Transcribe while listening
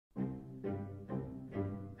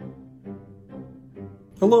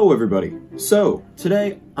Hello everybody! So,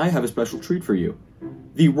 today I have a special treat for you.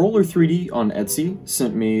 TheRoller3D on Etsy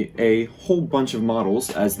sent me a whole bunch of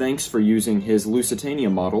models as thanks for using his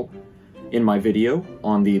Lusitania model in my video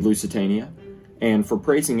on the Lusitania, and for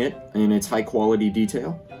praising it in its high quality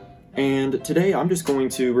detail. And today I'm just going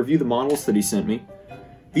to review the models that he sent me.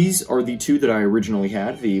 These are the two that I originally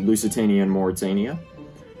had, the Lusitania and Mauritania.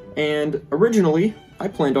 And originally, I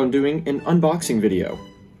planned on doing an unboxing video.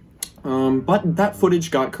 But that footage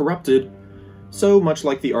got corrupted, so much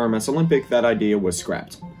like the RMS Olympic, that idea was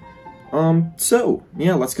scrapped. So,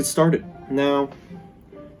 yeah, let's get started. Now,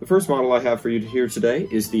 the first model I have for you here today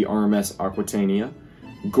is the RMS Aquitania.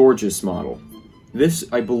 Gorgeous model. This,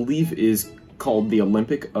 I believe, is called the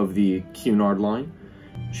Olympic of the Cunard line.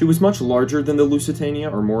 She was much larger than the Lusitania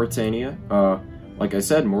or Mauritania, like I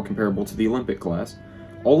said, more comparable to the Olympic class.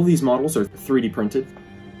 All of these models are 3D printed.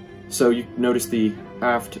 So you notice the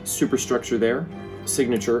aft superstructure there,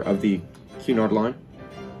 signature of the Cunard line.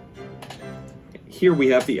 Here we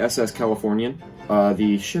have the SS Californian,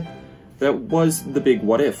 the ship that was the big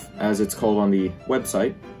what if, as it's called on the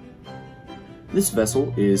website. This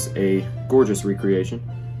vessel is a gorgeous recreation.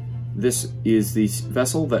 This is the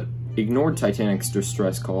vessel that ignored Titanic's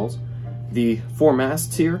distress calls. The 4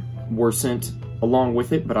 masts here were sent along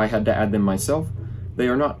with it, but I had to add them myself.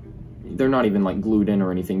 They're not even like glued in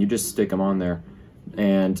or anything. You just stick them on there,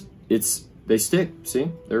 and they stick.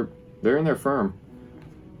 See, they're in there firm.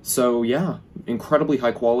 So yeah, incredibly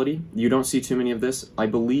high quality. You don't see too many of this. I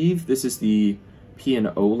believe this is the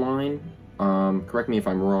P&O line. Correct me if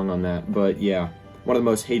I'm wrong on that, but yeah, one of the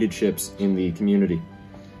most hated ships in the community.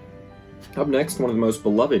 Up next, one of the most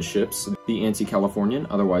beloved ships, the Anti-Californian,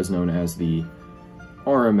 otherwise known as the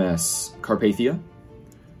RMS Carpathia.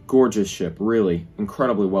 Gorgeous ship, really,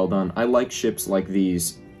 incredibly well done. I like ships like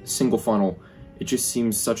these, single funnel. It just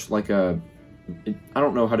seems such like I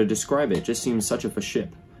don't know how to describe it. It just seems such of a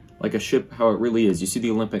ship. Like a ship how it really is. You see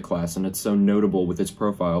the Olympic class and it's so notable with its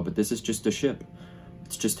profile, but this is just a ship.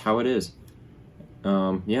 It's just how it is.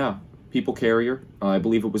 Yeah, people carrier. I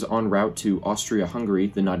believe it was en route to Austria-Hungary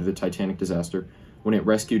the night of the Titanic disaster when it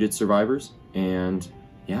rescued its survivors, and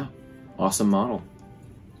yeah, awesome model.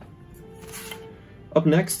 Up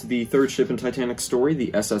next, the third ship in Titanic's story,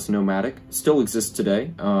 the SS Nomadic, still exists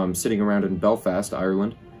today, sitting around in Belfast,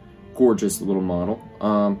 Ireland. Gorgeous little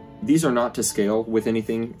model. These are not to scale with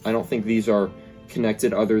anything. I don't think these are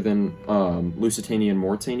connected other than Lusitania and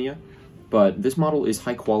Mauritania, but this model is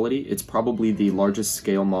high quality. It's probably the largest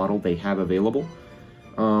scale model they have available.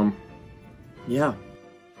 Yeah.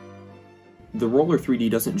 TheRoller3D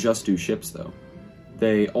doesn't just do ships, though.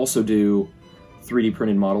 They also do 3D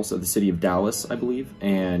printed models of the city of Dallas, I believe,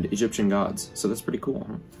 and Egyptian gods, so that's pretty cool,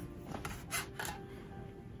 huh?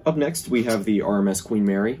 Up next, we have the RMS Queen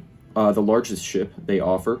Mary, the largest ship they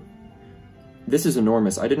offer. This is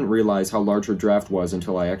enormous. I didn't realize how large her draft was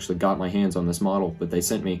until I actually got my hands on this model that they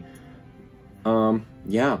sent me.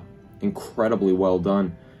 Yeah, incredibly well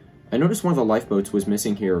done. I noticed one of the lifeboats was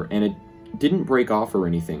missing here, and it didn't break off or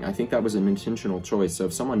anything. I think that was an intentional choice, so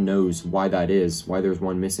if someone knows why that is, why there's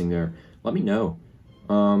one missing there, let me know.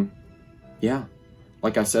 Yeah,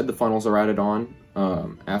 like I said, the funnels are added on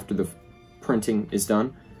after the printing is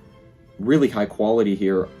done. Really high quality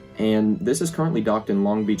here, and this is currently docked in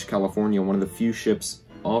Long Beach, California, one of the few ships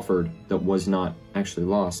offered that was not actually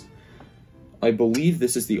lost. I believe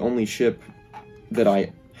this is the only ship that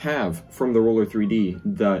I have from TheRoller3D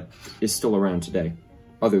that is still around today,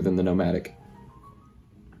 other than the Nomadic.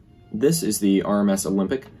 This is the RMS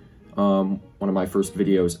Olympic. One of my first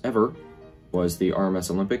videos ever was the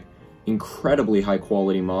RMS Olympic. Incredibly high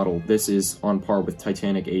quality model. This is on par with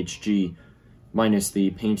Titanic HG, minus the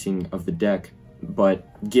painting of the deck.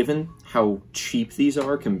 But given how cheap these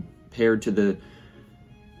are compared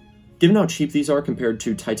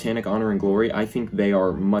to Titanic Honor and Glory, I think they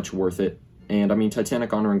are much worth it. And I mean,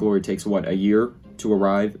 Titanic Honor and Glory takes, what, a year to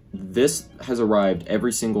arrive? This has arrived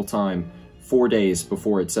every single time 4 days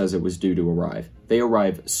before it says it was due to arrive. They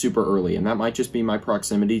arrive super early, and that might just be my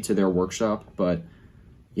proximity to their workshop, but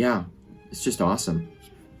yeah, it's just awesome.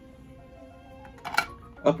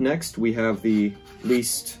 Up next, we have the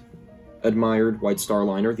least admired White Star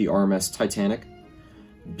Liner, the RMS Titanic.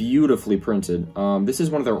 Beautifully printed. This is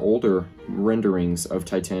one of their older renderings of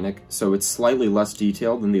Titanic, so it's slightly less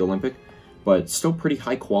detailed than the Olympic, but still pretty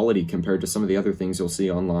high quality compared to some of the other things you'll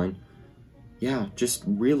see online. Yeah, just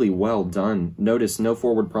really well done. Notice no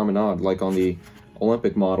forward promenade like on the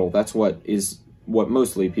Olympic model. That's what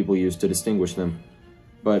mostly people use to distinguish them.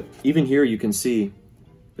 But even here you can see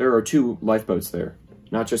there are 2 lifeboats there,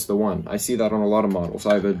 not just the one. I see that on a lot of models.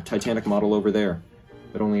 I have a Titanic model over there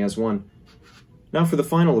that only has one. Now for the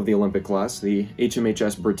final of the Olympic class, the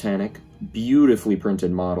HMHS Britannic, beautifully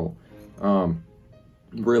printed model.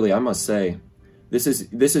 Really, I must say, this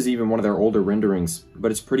is even one of their older renderings,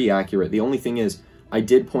 but it's pretty accurate. The only thing is, I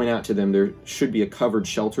did point out to them there should be a covered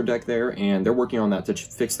shelter deck there, and they're working on that to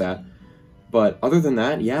fix that. But other than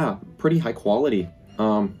that, yeah, pretty high quality.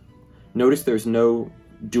 Notice there's no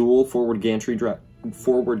dual forward gantry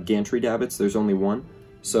davits, there's only one.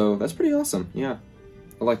 So that's pretty awesome, yeah,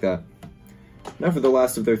 I like that. Now for the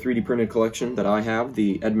last of their 3D printed collection that I have,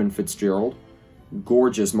 the Edmund Fitzgerald.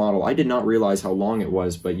 Gorgeous model. I did not realize how long it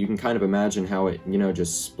was, but you can kind of imagine how it, you know,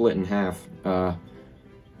 just split in half.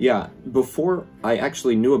 Yeah, before I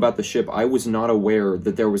actually knew about the ship, I was not aware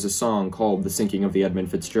that there was a song called The Sinking of the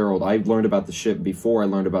Edmund Fitzgerald. I learned about the ship before I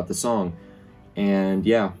learned about the song. And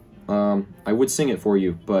yeah, I would sing it for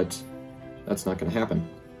you, but that's not going to happen.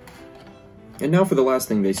 And now for the last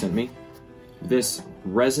thing they sent me. This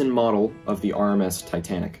resin model of the RMS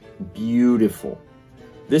Titanic. Beautiful.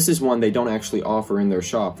 This is one they don't actually offer in their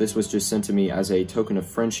shop. This was just sent to me as a token of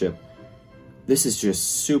friendship. This is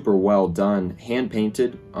just super well done,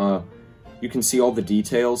 hand-painted. You can see all the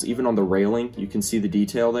details, even on the railing, you can see the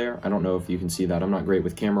detail there. I don't know if you can see that, I'm not great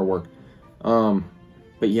with camera work.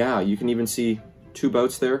 But yeah, you can even see 2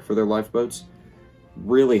 boats there for their lifeboats.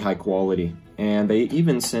 Really high quality. And they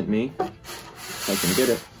even sent me, if I can get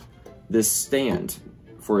it, this stand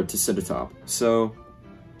for it to sit atop. So,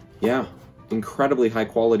 yeah. Incredibly high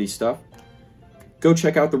quality stuff. Go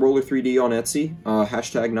check out TheRoller3D on Etsy.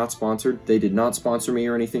 Hashtag not sponsored. They did not sponsor me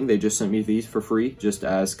or anything. They just sent me these for free, just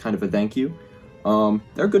as kind of a thank you.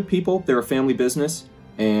 They're good people. They're a family business,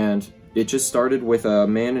 and it just started with a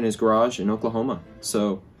man in his garage in Oklahoma.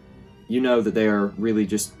 So you know that they are really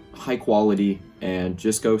just high quality, and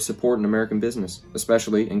just go support an American business,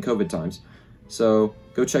 especially in COVID times. So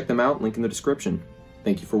go check them out. Link in the description.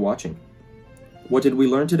 Thank you for watching. What did we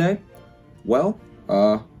learn today? Well,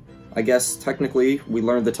 I guess technically we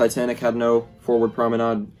learned the Titanic had no forward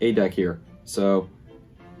promenade A deck here. So,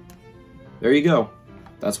 there you go.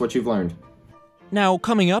 That's what you've learned. Now,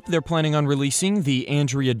 coming up, they're planning on releasing the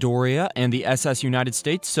Andrea Doria and the SS United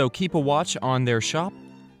States, so keep a watch on their shop.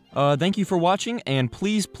 Thank you for watching, and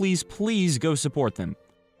please, please, please go support them.